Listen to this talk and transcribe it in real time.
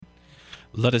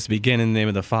Let us begin in the name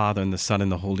of the Father, and the Son,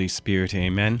 and the Holy Spirit.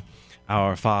 Amen.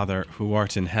 Our Father, who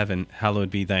art in heaven, hallowed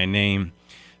be thy name.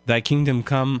 Thy kingdom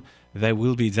come, thy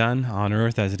will be done, on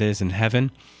earth as it is in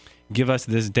heaven. Give us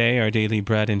this day our daily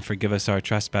bread, and forgive us our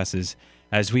trespasses,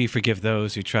 as we forgive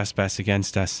those who trespass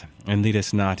against us. And lead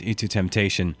us not into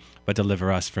temptation, but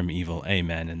deliver us from evil.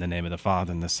 Amen. In the name of the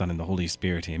Father, and the Son, and the Holy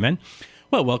Spirit. Amen.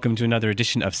 Well, welcome to another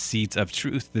edition of Seeds of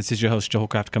Truth. This is your host,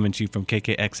 Hollcraft, coming to you from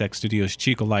KKXX Studios,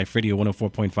 Chico Life Radio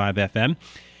 104.5 FM.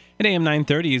 At AM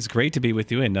 930, it's great to be with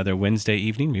you another Wednesday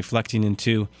evening, reflecting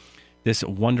into this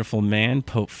wonderful man,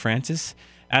 Pope Francis.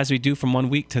 As we do from one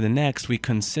week to the next, we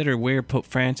consider where Pope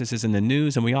Francis is in the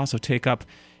news, and we also take up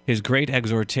his great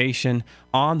exhortation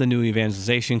on the new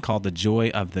evangelization called The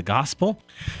Joy of the Gospel.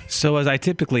 So as I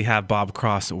typically have Bob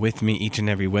Cross with me each and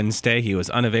every Wednesday, he was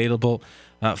unavailable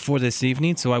for this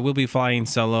evening, so I will be flying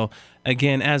solo.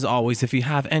 Again, as always, if you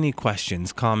have any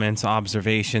questions, comments,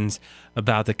 observations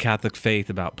about the Catholic faith,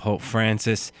 about Pope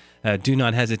Francis, do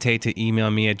not hesitate to email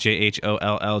me at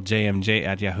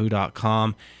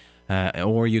jholljmj@yahoo.com.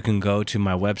 Or you can go to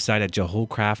my website at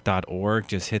hollcraft.org.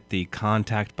 Just hit the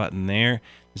contact button there.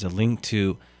 There's a link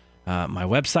to my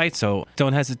website, so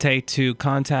don't hesitate to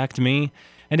contact me.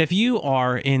 And if you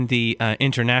are in the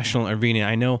international arena,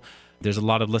 I know there's a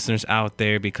lot of listeners out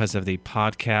there because of the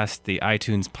podcast, the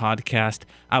iTunes podcast.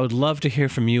 I would love to hear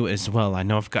from you as well. I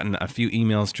know I've gotten a few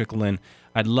emails trickle in.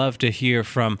 I'd love to hear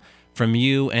from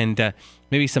you and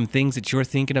maybe some things that you're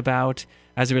thinking about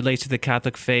as it relates to the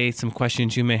Catholic faith, some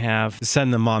questions you may have.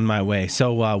 Send them on my way.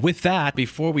 So with that,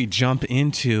 before we jump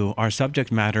into our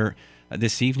subject matter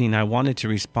this evening, I wanted to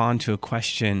respond to a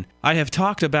question I have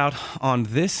talked about on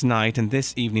this night and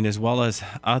this evening, as well as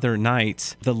other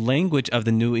nights, the language of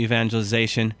the new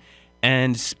evangelization,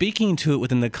 and speaking to it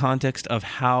within the context of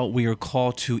how we are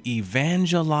called to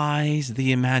evangelize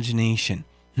the imagination.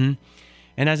 And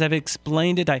as I've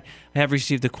explained it, I have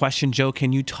received the question, Joe,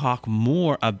 can you talk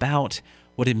more about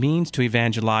what it means to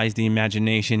evangelize the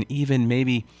imagination, even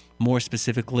maybe more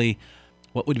specifically,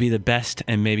 what would be the best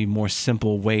and maybe more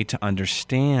simple way to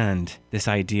understand this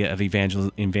idea of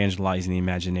evangelizing the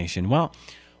imagination? Well,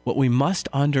 what we must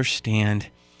understand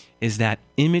is that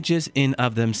images in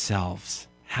of themselves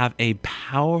have a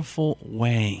powerful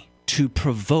way to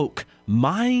provoke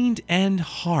mind and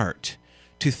heart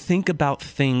to think about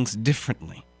things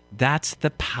differently. That's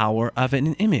the power of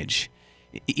an image.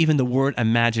 Even the word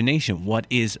imagination, what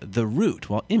is the root?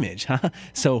 Well, image.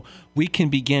 So we can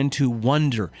begin to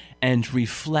wonder and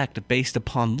reflect based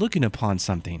upon looking upon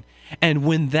something. And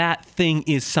when that thing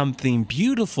is something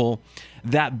beautiful,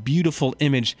 that beautiful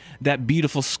image, that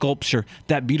beautiful sculpture,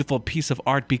 that beautiful piece of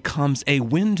art becomes a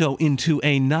window into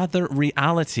another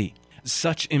reality.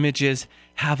 Such images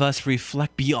have us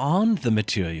reflect beyond the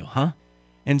material,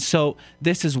 And so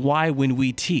this is why when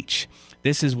we teach,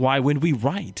 this is why when we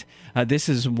write, this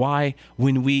is why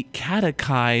when we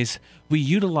catechize, we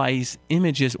utilize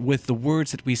images with the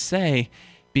words that we say,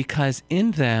 because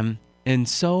in them, in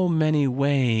so many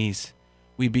ways,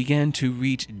 we begin to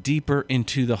reach deeper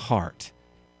into the heart.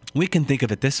 We can think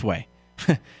of it this way.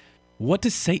 What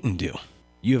does Satan do?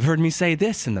 You have heard me say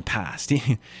this in the past.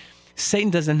 Satan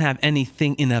doesn't have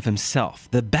anything in of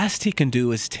himself. The best he can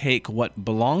do is take what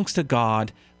belongs to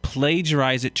God,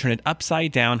 plagiarize it, turn it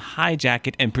upside down, hijack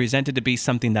it, and present it to be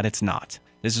something that it's not.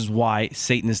 This is why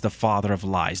Satan is the father of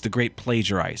lies, the great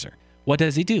plagiarizer. What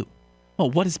does he do? Well,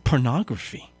 what is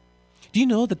pornography? Do you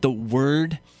know that the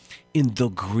word in the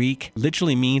Greek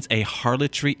literally means a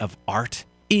harlotry of art?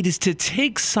 It is to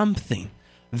take something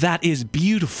that is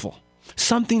beautiful,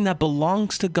 something that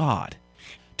belongs to God,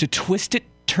 to twist it,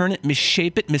 turn it,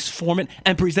 misshape it, misform it,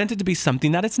 and present it to be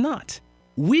something that it's not.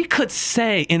 We could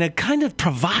say in a kind of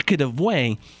provocative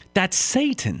way that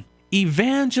Satan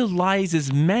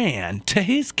evangelizes man to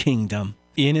his kingdom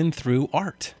in and through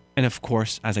art. And of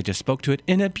course, as I just spoke to it,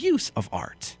 an abuse of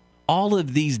art. All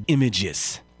of these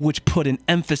images which put an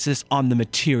emphasis on the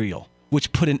material,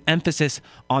 which put an emphasis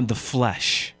on the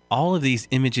flesh, all of these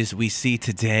images we see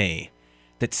today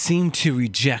that seem to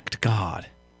reject God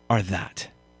are that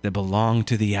belong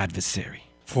to the adversary.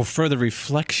 For further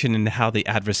reflection into how the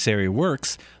adversary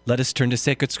works, let us turn to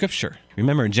sacred scripture.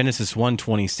 Remember, in Genesis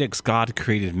 1:26, God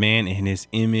created man in his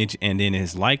image and in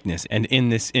his likeness, and in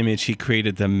this image he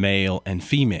created the male and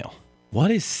female.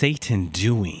 What is Satan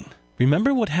doing?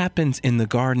 Remember what happens in the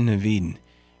Garden of Eden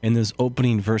in those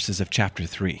opening verses of chapter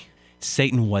 3.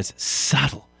 Satan was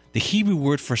subtle. The Hebrew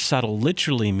word for subtle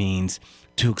literally means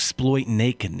to exploit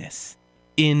nakedness.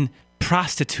 In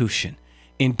prostitution,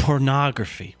 in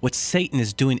pornography, what Satan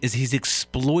is doing is he's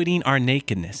exploiting our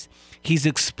nakedness. He's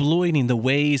exploiting the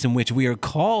ways in which we are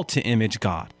called to image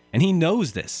God. And he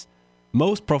knows this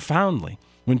most profoundly.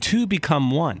 When two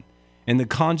become one in the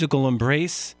conjugal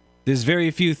embrace, there's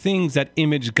very few things that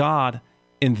image God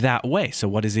in that way. So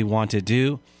what does he want to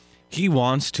do? He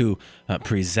wants to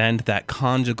present that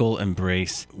conjugal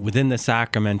embrace within the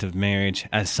sacrament of marriage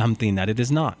as something that it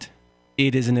is not.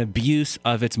 It is an abuse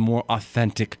of its more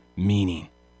authentic meaning.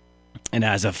 And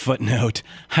as a footnote,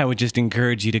 I would just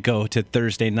encourage you to go to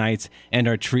Thursday nights and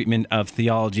our treatment of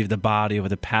theology of the body over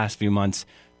the past few months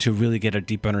to really get a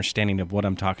deep understanding of what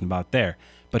I'm talking about there.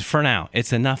 But for now,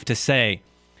 it's enough to say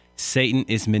Satan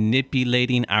is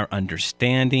manipulating our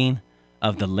understanding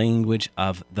of the language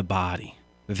of the body.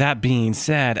 That being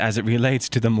said, as it relates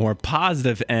to the more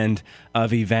positive end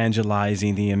of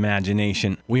evangelizing the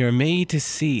imagination, we are made to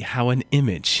see how an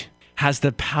image has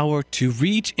the power to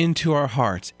reach into our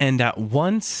hearts and at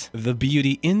once the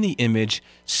beauty in the image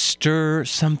stir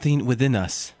something within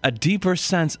us, a deeper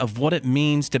sense of what it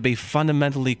means to be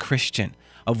fundamentally Christian,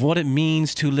 of what it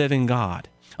means to live in God,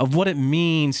 of what it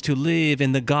means to live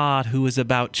in the God who is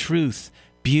about truth,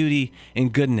 beauty,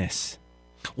 and goodness.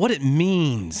 What it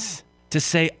means to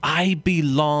say, I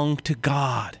belong to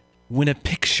God. When a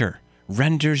picture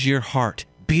renders your heart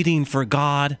beating for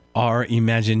God, our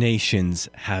imaginations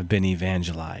have been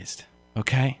evangelized.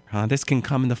 Okay? This can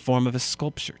come in the form of a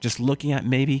sculpture. Just looking at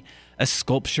maybe a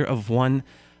sculpture of one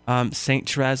Saint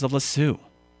Therese of Lisieux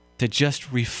to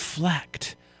just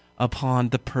reflect upon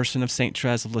the person of Saint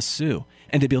Therese of Lisieux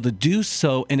and to be able to do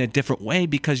so in a different way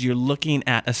because you're looking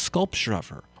at a sculpture of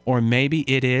her. Or maybe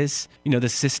it is, the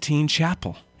Sistine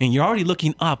Chapel. And you're already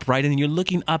looking up, right? And you're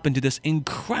looking up into this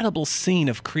incredible scene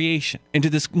of creation, into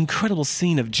this incredible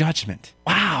scene of judgment.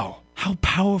 Wow, how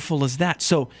powerful is that?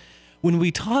 So when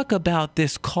we talk about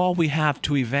this call we have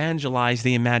to evangelize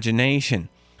the imagination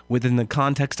within the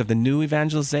context of the new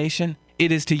evangelization,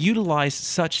 it is to utilize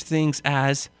such things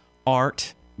as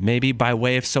art, maybe by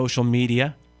way of social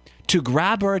media, to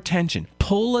grab our attention,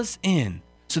 pull us in,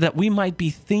 so that we might be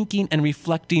thinking and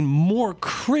reflecting more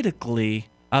critically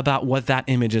about what that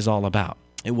image is all about.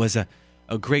 It was a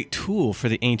great tool for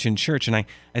the ancient church, and I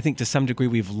think to some degree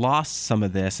we've lost some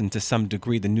of this, and to some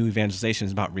degree the new evangelization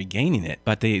is about regaining it.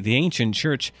 But the ancient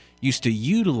church used to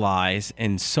utilize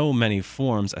in so many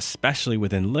forms, especially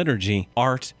within liturgy,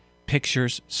 art,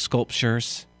 pictures,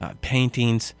 sculptures,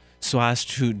 paintings, so as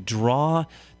to draw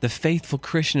the faithful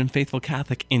Christian and faithful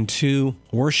Catholic into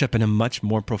worship in a much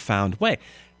more profound way.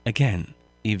 Again,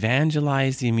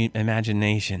 evangelize the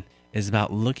imagination is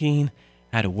about looking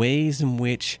at ways in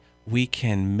which we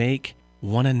can make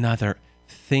one another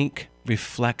think,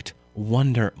 reflect,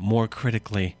 wonder more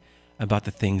critically about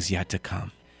the things yet to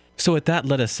come. So with that,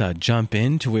 let us jump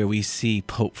into where we see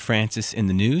Pope Francis in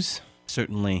the news.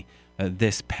 Certainly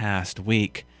this past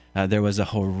week, there was a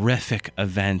horrific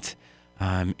event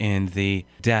in the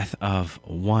death of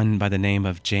one by the name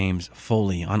of James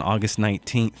Foley. On August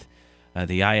 19th,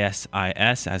 the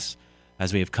ISIS,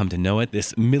 as we have come to know it,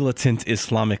 this militant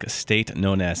Islamic state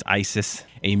known as ISIS,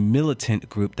 a militant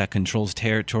group that controls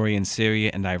territory in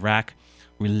Syria and Iraq,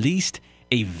 released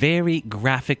a very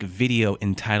graphic video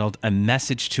entitled A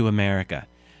Message to America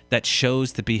that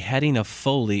shows the beheading of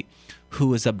Foley, who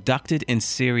was abducted in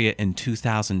Syria in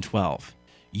 2012.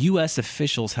 U.S.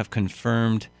 officials have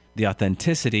confirmed the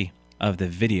authenticity of the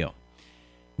video.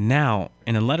 Now,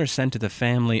 in a letter sent to the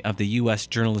family of the U.S.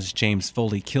 journalist James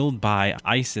Foley killed by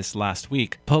ISIS last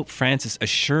week, Pope Francis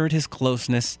assured his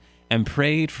closeness and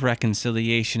prayed for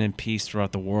reconciliation and peace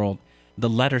throughout the world. The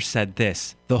letter said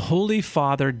this: "The Holy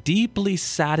Father, deeply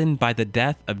saddened by the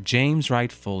death of James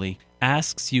Wright Foley,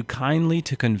 asks you kindly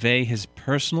to convey his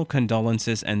personal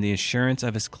condolences and the assurance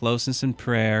of his closeness in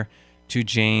prayer to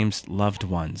James' loved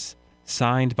ones."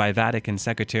 Signed by Vatican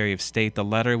Secretary of State, the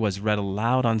letter was read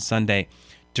aloud on Sunday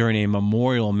during a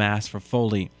memorial mass for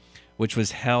Foley, which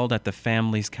was held at the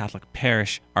family's Catholic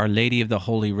parish, Our Lady of the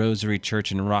Holy Rosary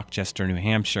Church in Rochester, New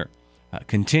Hampshire.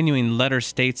 Continuing letter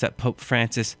states that Pope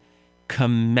Francis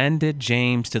commended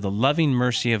James to the loving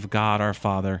mercy of God our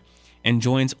Father and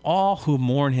joins all who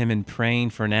mourn him in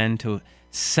praying for an end to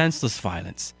senseless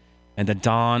violence and the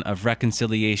dawn of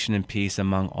reconciliation and peace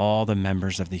among all the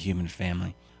members of the human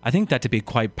family. I think that to be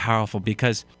quite powerful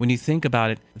because when you think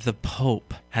about it, the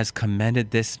Pope has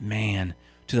commended this man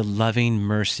to the loving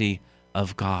mercy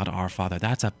of God our Father.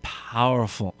 That's a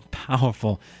powerful,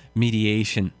 powerful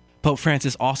mediation. Pope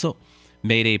Francis also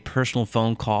made a personal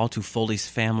phone call to Foley's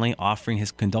family offering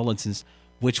his condolences,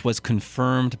 which was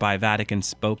confirmed by Vatican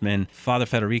spokesman Father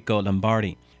Federico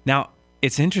Lombardi. Now,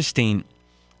 it's interesting,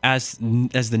 as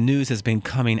the news has been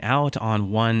coming out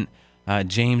on one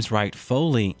James Wright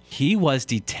Foley, he was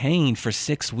detained for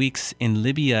 6 weeks in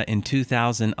Libya in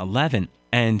 2011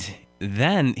 And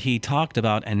then he talked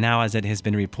about, and now as it has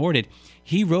been reported,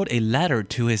 he wrote a letter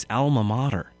to his alma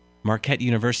mater, Marquette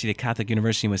University, a Catholic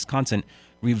university in Wisconsin,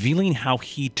 revealing how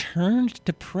he turned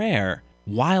to prayer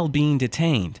while being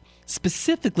detained,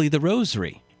 specifically the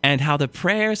rosary, and how the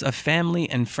prayers of family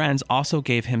and friends also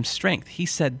gave him strength. He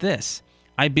said this,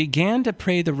 "I began to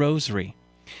pray the rosary.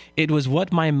 It was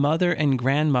what my mother and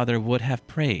grandmother would have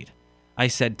prayed. I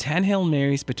said 10 Hail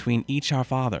Marys between each Our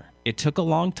Father. It took a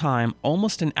long time,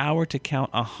 almost an hour, to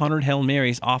count 100 Hail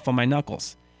Marys off on my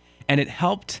knuckles, and it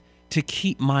helped to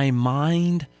keep my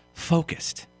mind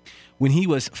focused." When he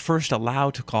was first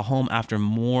allowed to call home after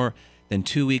more than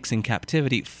 2 weeks in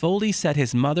captivity, Foley said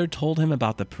his mother told him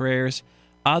about the prayers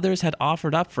others had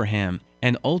offered up for him,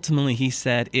 and ultimately he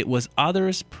said, "It was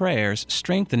others' prayers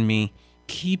strengthened me,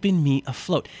 keeping me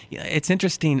afloat." It's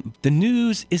interesting, the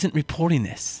news isn't reporting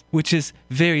this, which is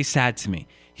very sad to me.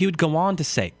 He would go on to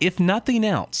say, "If nothing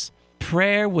else,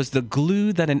 prayer was the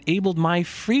glue that enabled my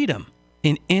freedom,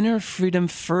 in inner freedom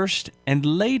first, and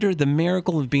later the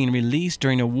miracle of being released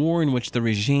during a war in which the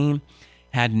regime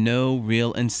had no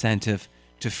real incentive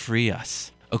to free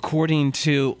us." According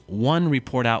to one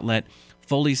report outlet,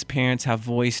 Foley's parents have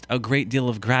voiced a great deal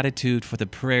of gratitude for the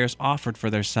prayers offered for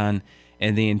their son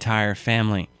and the entire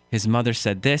family. His mother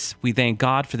said this, "We thank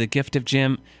God for the gift of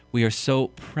Jim. We are so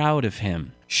proud of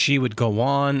him." She would go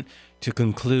on to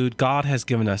conclude, "God has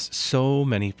given us so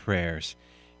many prayers.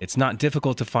 It's not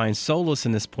difficult to find solace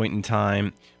in this point in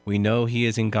time. We know he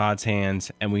is in God's hands,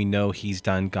 and we know he's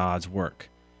done God's work.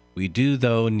 We do,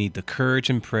 though, need the courage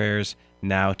and prayers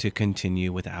now to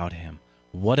continue without him."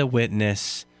 What a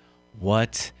witness.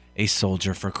 What a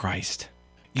soldier for Christ.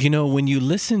 You know, when you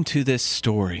listen to this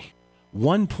story,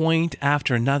 one point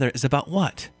after another is about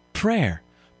what? Prayer.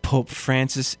 Pope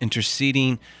Francis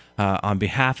interceding on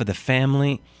behalf of the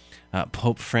family.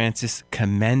 Pope Francis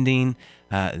commending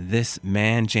this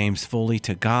man, James Foley,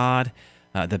 to God.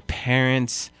 The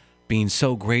parents being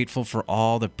so grateful for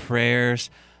all the prayers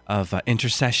of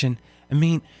intercession. I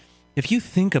mean, if you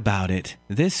think about it,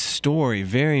 this story,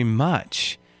 very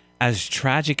much as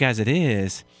tragic as it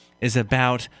is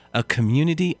about a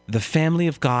community, the family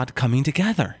of God coming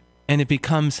together. And it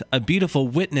becomes a beautiful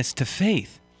witness to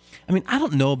faith. I mean, I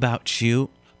don't know about you,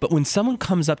 but when someone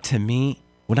comes up to me,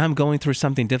 when I'm going through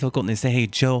something difficult and they say, "Hey,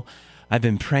 Joe, I've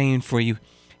been praying for you,"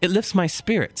 it lifts my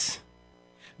spirits.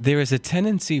 There is a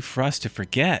tendency for us to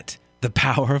forget the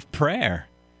power of prayer.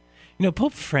 You know,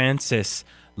 Pope Francis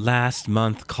last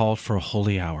month called for a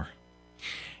holy hour.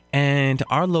 And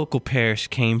our local parish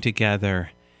came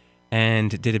together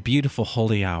and did a beautiful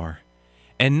holy hour.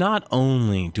 And not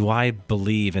only do I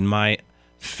believe in my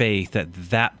faith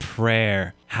that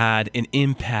prayer had an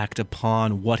impact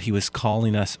upon what he was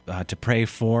calling us to pray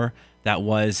for, that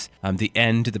was the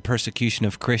end to the persecution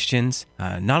of Christians.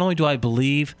 Not only do I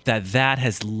believe that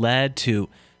has led to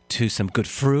some good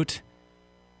fruit,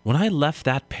 when I left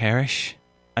that parish,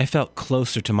 I felt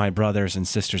closer to my brothers and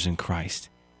sisters in Christ.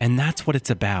 And that's what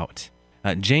it's about.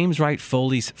 James Wright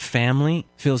Foley's family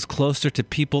feels closer to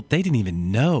people they didn't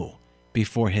even know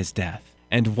before his death.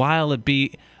 And while it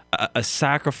be a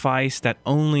sacrifice that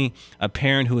only a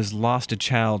parent who has lost a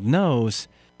child knows,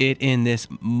 it in this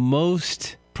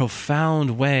most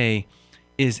profound way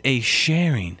is a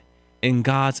sharing in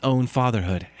God's own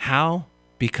fatherhood. How?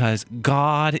 Because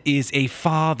God is a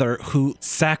father who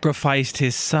sacrificed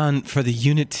his son for the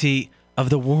unity of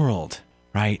the world,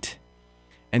 right?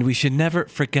 And we should never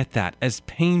forget that, as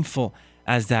painful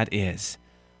as that is.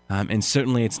 And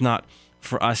certainly it's not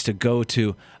for us to go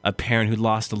to a parent who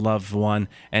lost a loved one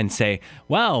and say,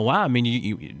 well, wow, I mean,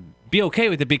 you be okay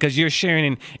with it because you're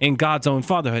sharing in God's own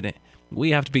fatherhood.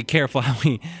 We have to be careful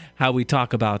how we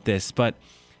talk about this. But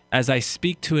as I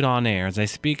speak to it on air, as I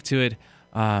speak to it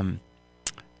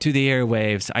to the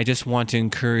airwaves, I just want to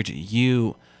encourage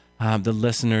you, the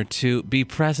listener, to be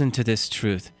present to this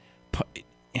truth,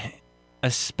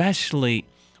 especially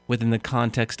within the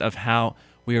context of how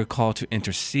we are called to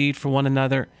intercede for one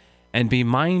another, and be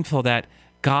mindful that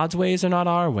God's ways are not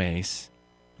our ways,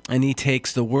 and he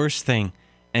takes the worst thing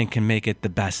and can make it the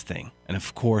best thing. And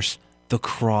of course, the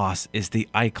cross is the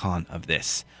icon of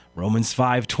this. Romans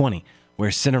 5:20,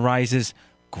 where sin arises,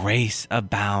 grace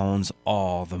abounds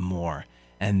all the more.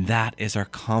 And that is our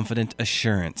confident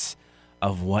assurance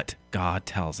of what God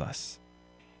tells us.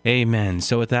 Amen.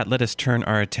 So with that, let us turn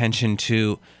our attention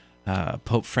to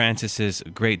Pope Francis's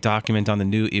great document on the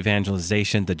new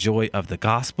evangelization, The Joy of the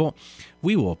Gospel.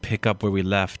 We will pick up where we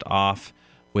left off,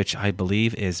 which I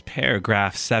believe is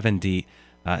paragraph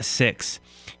 76.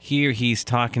 Here he's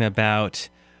talking about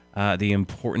the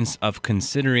importance of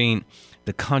considering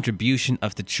the contribution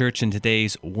of the church in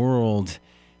today's world,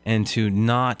 and to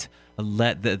not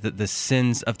let the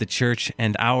sins of the church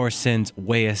and our sins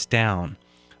weigh us down,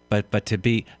 but to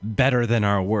be better than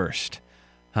our worst.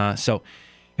 So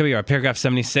here we are, paragraph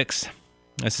 76.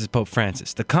 This is Pope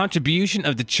Francis. The contribution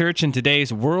of the church in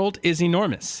today's world is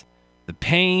enormous. The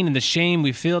pain and the shame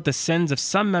we feel at the sins of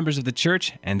some members of the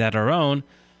church and at our own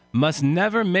must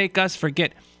never make us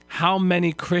forget how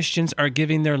many Christians are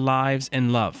giving their lives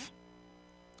in love.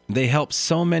 They help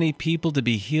so many people to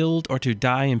be healed or to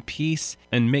die in peace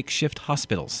in makeshift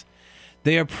hospitals.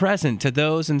 They are present to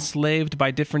those enslaved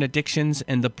by different addictions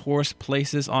in the poorest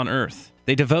places on earth.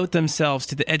 They devote themselves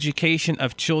to the education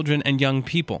of children and young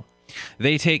people.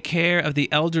 They take care of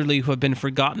the elderly who have been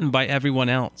forgotten by everyone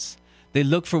else. They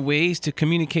look for ways to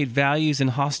communicate values in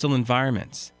hostile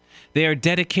environments. They are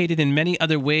dedicated in many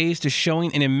other ways to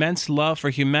showing an immense love for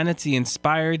humanity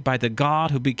inspired by the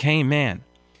God who became man.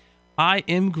 I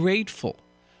am grateful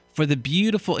for the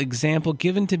beautiful example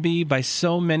given to me by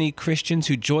so many Christians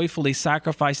who joyfully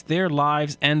sacrifice their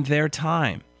lives and their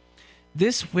time.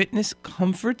 This witness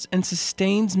comforts and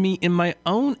sustains me in my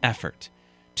own effort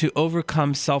to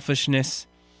overcome selfishness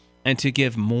and to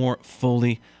give more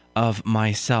fully of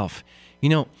myself. You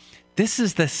know, this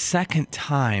is the second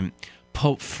time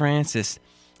Pope Francis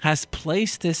has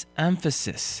placed this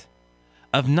emphasis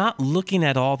of not looking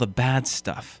at all the bad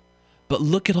stuff, but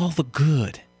look at all the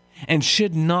good. And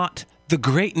should not the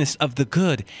greatness of the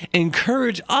good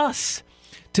encourage us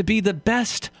to be the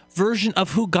best version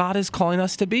of who God is calling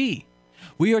us to be?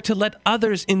 We are to let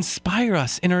others inspire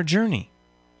us in our journey,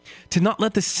 to not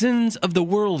let the sins of the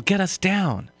world get us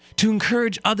down, to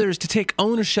encourage others to take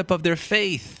ownership of their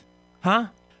faith.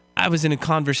 I was in a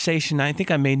conversation, I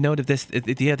think I made note of this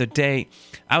the other day.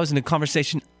 I was in a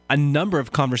conversation, a number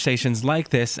of conversations like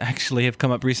this actually have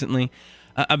come up recently,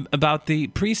 about the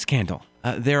priest scandal.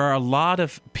 There are a lot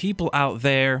of people out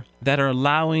there that are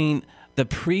allowing the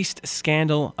priest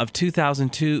scandal of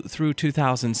 2002 through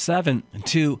 2007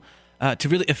 to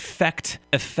really affect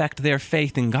their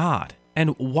faith in God.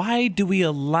 And why do we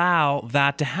allow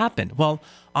that to happen? Well,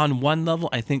 on one level,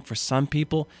 I think for some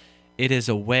people, it is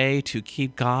a way to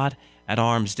keep God at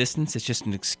arm's distance. It's just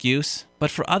an excuse.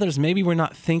 But for others, maybe we're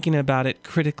not thinking about it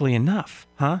critically enough,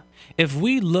 If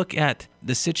we look at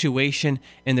the situation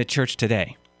in the church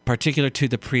today, particular to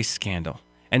the priest scandal,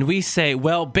 and we say,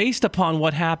 well, based upon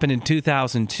what happened in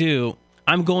 2002,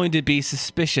 I'm going to be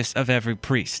suspicious of every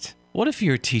priest. What if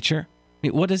you're a teacher?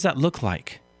 What does that look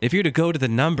like? If you're to go to the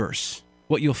numbers,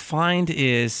 what you'll find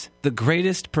is the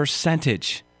greatest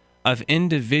percentage of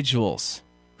individuals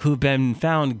who've been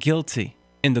found guilty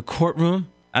in the courtroom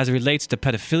as it relates to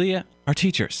pedophilia are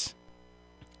teachers.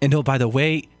 And oh, by the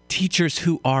way, teachers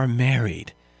who are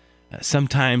married.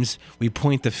 Sometimes we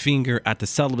point the finger at the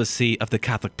celibacy of the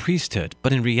Catholic priesthood,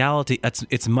 but in reality,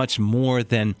 it's much more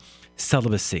than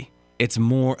celibacy. It's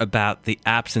more about the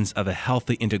absence of a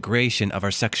healthy integration of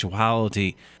our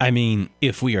sexuality. I mean,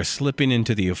 if we are slipping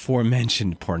into the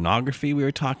aforementioned pornography we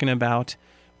were talking about,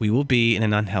 we will be in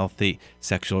an unhealthy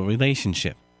sexual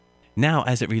relationship. Now,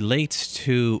 as it relates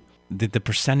to the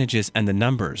percentages and the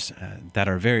numbers that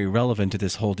are very relevant to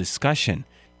this whole discussion,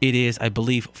 it is, I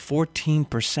believe,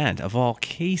 14% of all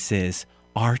cases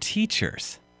are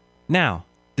teachers. Now,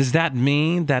 does that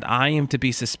mean that I am to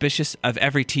be suspicious of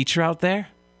every teacher out there?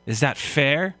 Is that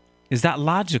fair? Is that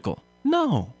logical?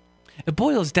 No. It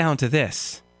boils down to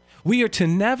this. We are to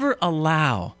never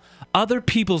allow other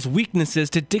people's weaknesses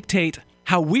to dictate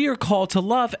how we are called to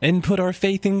love and put our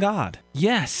faith in God.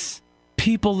 Yes,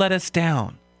 people let us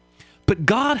down, but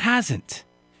God hasn't,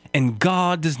 and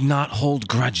God does not hold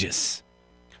grudges.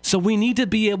 So we need to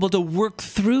be able to work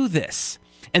through this,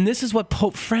 and this is what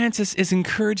Pope Francis is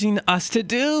encouraging us to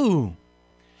do.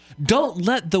 Don't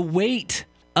let the weight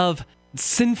of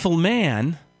sinful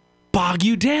man bog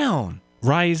you down.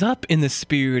 Rise up in the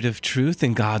spirit of truth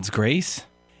and God's grace,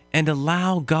 and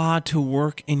allow God to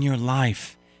work in your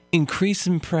life. Increase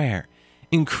in prayer,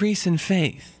 increase in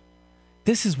faith.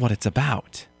 This is what it's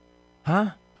about.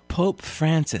 Pope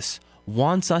Francis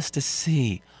wants us to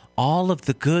see all of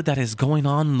the good that is going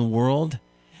on in the world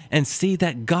and see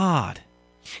that God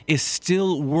is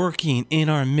still working in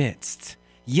our midst.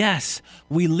 Yes,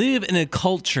 we live in a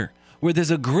culture where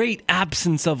there's a great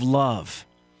absence of love.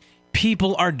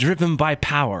 People are driven by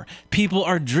power. People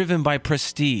are driven by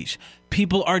prestige.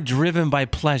 People are driven by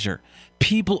pleasure.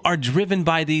 People are driven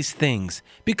by these things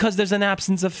because there's an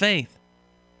absence of faith.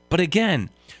 But again,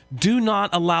 do not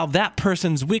allow that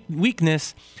person's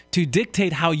weakness to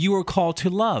dictate how you are called to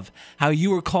love, how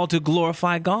you are called to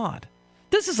glorify God.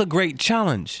 This is a great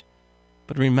challenge.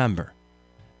 But remember,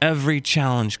 Every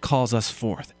challenge calls us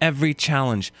forth. Every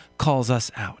challenge calls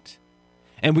us out.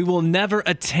 And we will never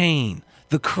attain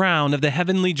the crown of the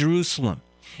heavenly Jerusalem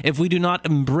if we do not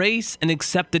embrace and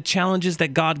accept the challenges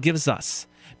that God gives us,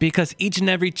 because each and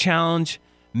every challenge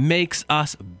makes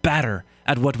us better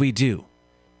at what we do.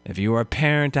 If you are a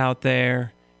parent out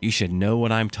there, you should know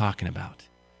what I'm talking about.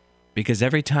 Because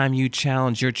every time you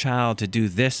challenge your child to do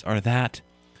this or that,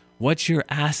 what you're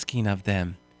asking of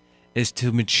them is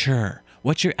to mature.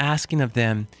 What you're asking of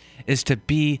them is to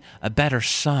be a better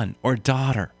son or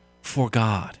daughter for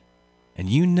God. And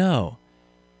you know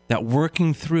that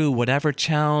working through whatever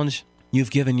challenge you've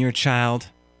given your child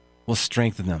will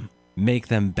strengthen them, make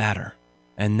them better.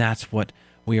 And that's what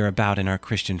we are about in our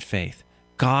Christian faith.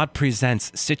 God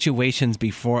presents situations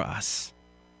before us,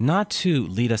 not to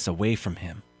lead us away from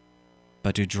Him,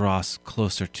 but to draw us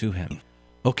closer to Him.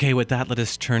 Okay, with that, let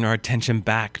us turn our attention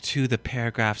back to the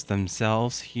paragraphs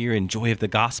themselves here in Joy of the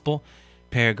Gospel,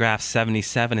 paragraphs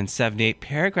 77 and 78.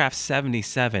 Paragraph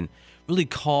 77 really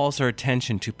calls our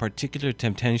attention to particular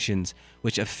temptations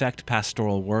which affect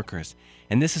pastoral workers.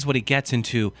 And this is what he gets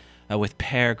into with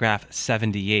paragraph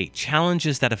 78,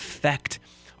 challenges that affect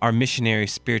our missionary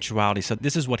spirituality. So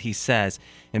this is what he says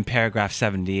in paragraph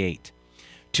 78.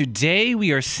 Today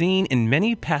we are seeing in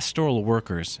many pastoral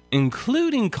workers,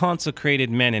 including consecrated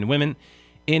men and women,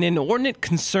 an inordinate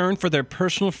concern for their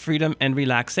personal freedom and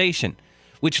relaxation,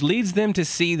 which leads them to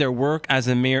see their work as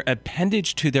a mere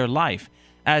appendage to their life,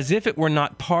 as if it were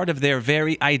not part of their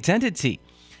very identity.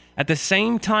 At the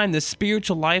same time, the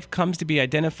spiritual life comes to be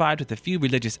identified with a few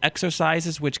religious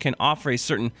exercises which can offer a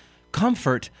certain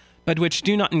comfort, but which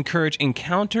do not encourage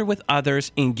encounter with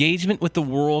others, engagement with the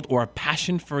world, or a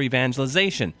passion for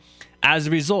evangelization. As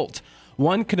a result,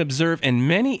 one can observe in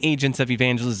many agents of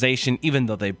evangelization, even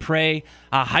though they pray,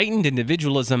 a heightened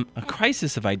individualism, a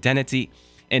crisis of identity,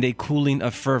 and a cooling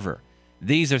of fervor.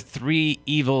 These are three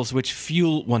evils which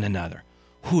fuel one another.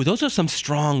 Those are some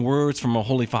strong words from our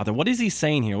Holy Father. What is he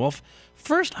saying here? Well,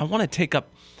 first, I want to take up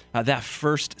that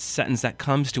first sentence that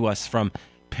comes to us from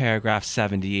paragraph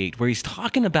 78, where he's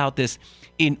talking about this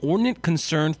inordinate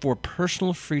concern for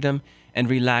personal freedom and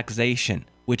relaxation,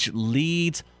 which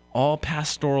leads all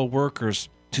pastoral workers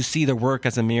to see their work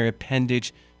as a mere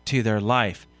appendage to their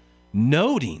life,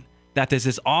 noting that this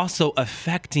is also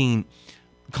affecting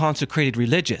consecrated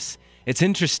religious. It's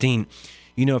interesting,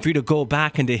 if you're to go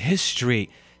back into history,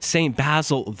 St.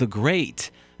 Basil the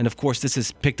Great, and of course this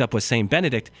is picked up with St.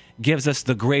 Benedict, gives us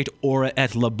the great ora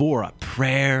et labora,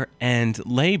 prayer and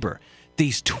labor.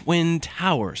 These twin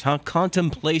towers,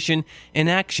 contemplation and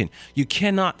action. You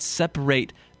cannot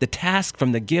separate the task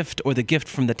from the gift or the gift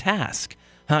from the task.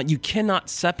 You cannot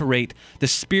separate the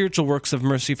spiritual works of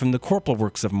mercy from the corporal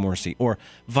works of mercy, or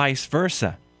vice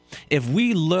versa. If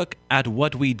we look at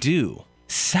what we do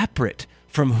separate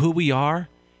from who we are,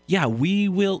 we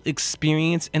will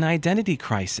experience an identity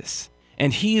crisis.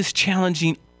 And he is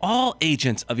challenging all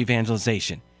agents of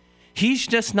evangelization. He's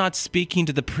just not speaking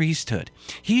to the priesthood.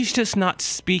 He's just not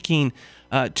speaking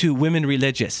to women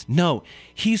religious. No,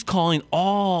 he's calling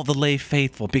all the lay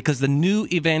faithful, because the new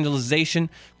evangelization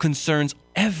concerns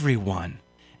everyone.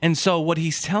 And so what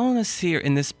he's telling us here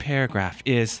in this paragraph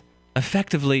is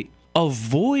effectively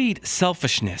avoid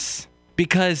selfishness,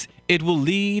 because it will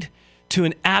lead to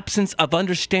an absence of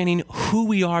understanding who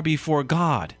we are before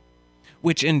God,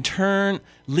 which in turn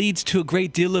leads to a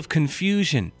great deal of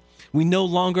confusion. We no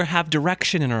longer have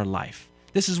direction in our life.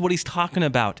 This is what he's talking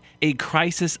about, a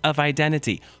crisis of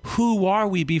identity. Who are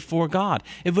we before God?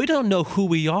 If we don't know who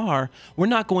we are, we're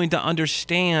not going to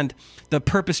understand the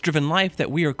purpose-driven life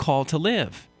that we are called to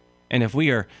live. And if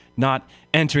we are not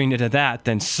entering into that,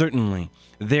 then certainly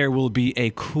there will be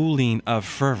a cooling of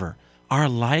fervor. Our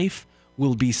life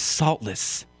will be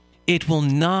saltless. It will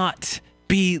not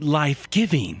be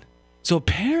life-giving. So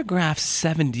paragraph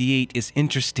 78 is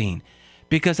interesting,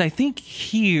 because I think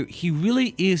here he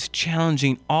really is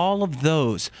challenging all of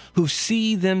those who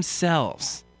see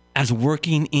themselves as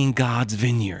working in God's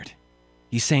vineyard.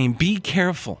 He's saying, be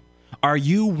careful. Are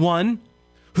you one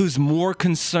who's more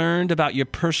concerned about your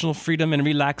personal freedom and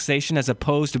relaxation as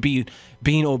opposed to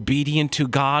being obedient to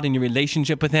God in your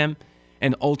relationship with Him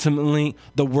and ultimately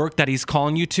the work that He's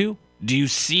calling you to? Do you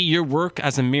see your work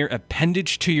as a mere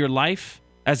appendage to your life,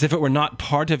 as if it were not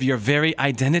part of your very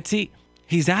identity?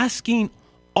 He's asking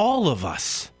all of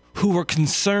us who are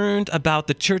concerned about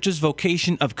the church's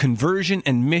vocation of conversion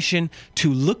and mission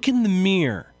to look in the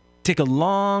mirror, take a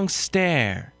long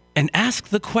stare, and ask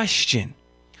the question,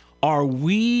 are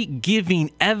we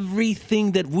giving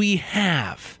everything that we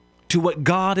have to what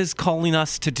God is calling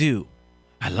us to do?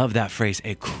 I love that phrase,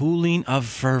 a cooling of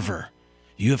fervor.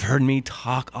 You have heard me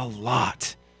talk a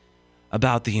lot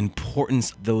about the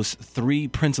importance of those three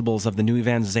principles of the new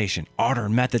evangelization: ardor,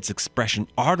 methods, expression.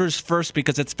 Ardor's first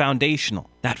because it's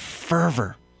foundational. That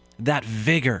fervor, that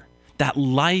vigor, that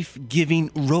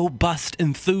life-giving, robust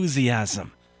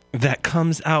enthusiasm that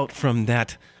comes out from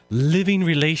that living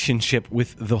relationship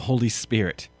with the Holy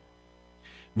Spirit.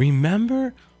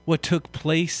 Remember what took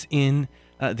place in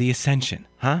the ascension,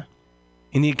 huh?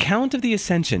 In the account of the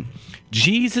ascension,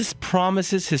 Jesus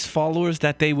promises his followers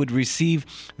that they would receive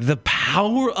the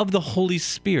power of the Holy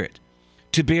Spirit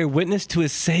to bear witness to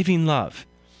his saving love.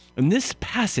 In this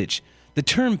passage, the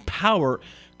term power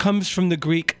comes from the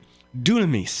Greek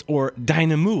dunamis or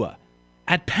dynamua.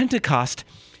 At Pentecost,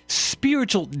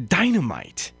 spiritual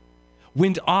dynamite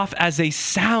went off as a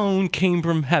sound came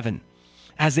from heaven.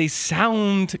 As a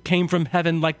sound came from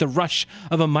heaven like the rush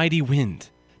of a mighty wind.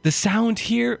 The sound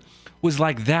here was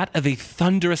like that of a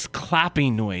thunderous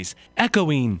clapping noise,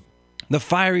 echoing the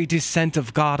fiery descent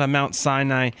of God on Mount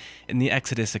Sinai in the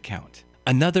Exodus account.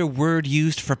 Another word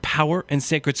used for power in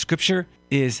sacred scripture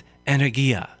is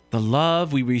energia. The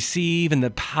love we receive and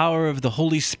the power of the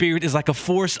Holy Spirit is like a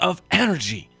force of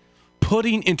energy,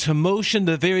 putting into motion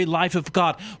the very life of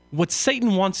God. What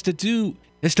Satan wants to do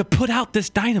is to put out this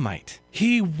dynamite.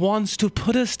 He wants to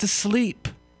put us to sleep,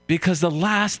 because the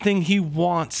last thing he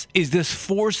wants is this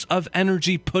force of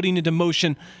energy putting into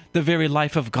motion the very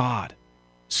life of God.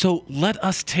 So let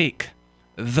us take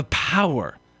the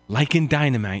power, like in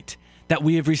dynamite, that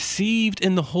we have received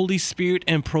in the Holy Spirit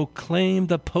and proclaim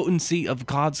the potency of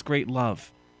God's great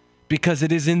love. Because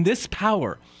it is in this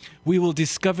power we will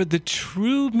discover the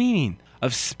true meaning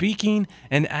of speaking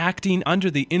and acting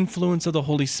under the influence of the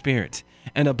Holy Spirit.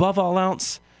 And above all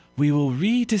else, we will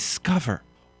rediscover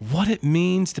what it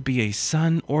means to be a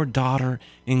son or daughter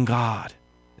in God.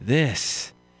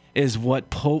 This is what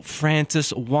Pope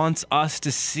Francis wants us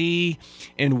to see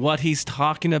in what he's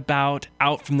talking about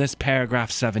out from this paragraph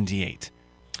 78.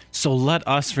 So let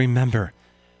us remember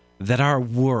that our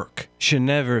work should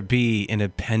never be an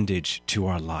appendage to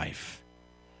our life,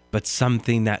 but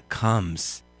something that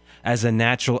comes as a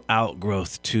natural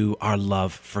outgrowth to our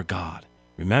love for God.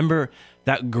 Remember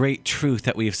that great truth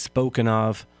that we have spoken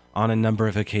of on a number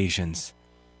of occasions,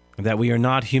 that we are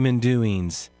not human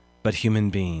doings, but human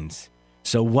beings.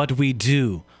 So what we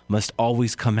do must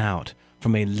always come out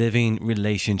from a living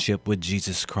relationship with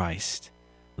Jesus Christ.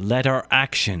 Let our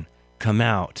action come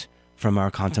out from our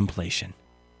contemplation.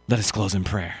 Let us close in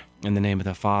prayer. In the name of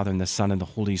the Father, and the Son, and the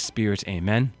Holy Spirit,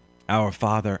 amen. Our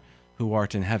Father, who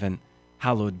art in heaven,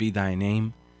 hallowed be thy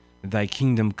name. Thy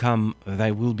kingdom come,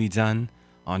 thy will be done,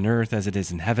 on earth as it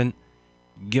is in heaven.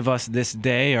 Give us this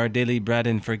day our daily bread,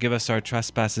 and forgive us our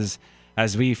trespasses,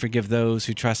 as we forgive those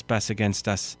who trespass against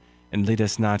us. And lead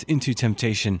us not into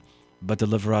temptation, but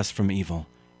deliver us from evil.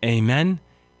 Amen,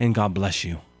 and God bless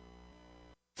you.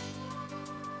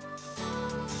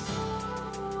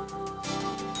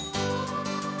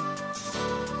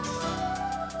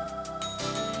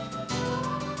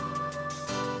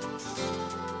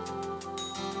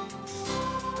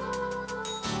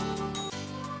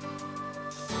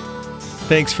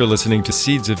 Thanks for listening to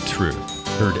Seeds of Truth,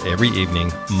 heard every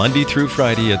evening, Monday through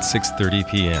Friday at 6:30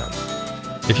 p.m.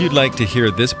 If you'd like to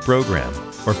hear this program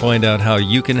or find out how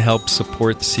you can help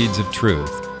support Seeds of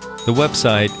Truth, the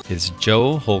website is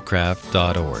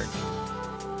joehollcraft.org.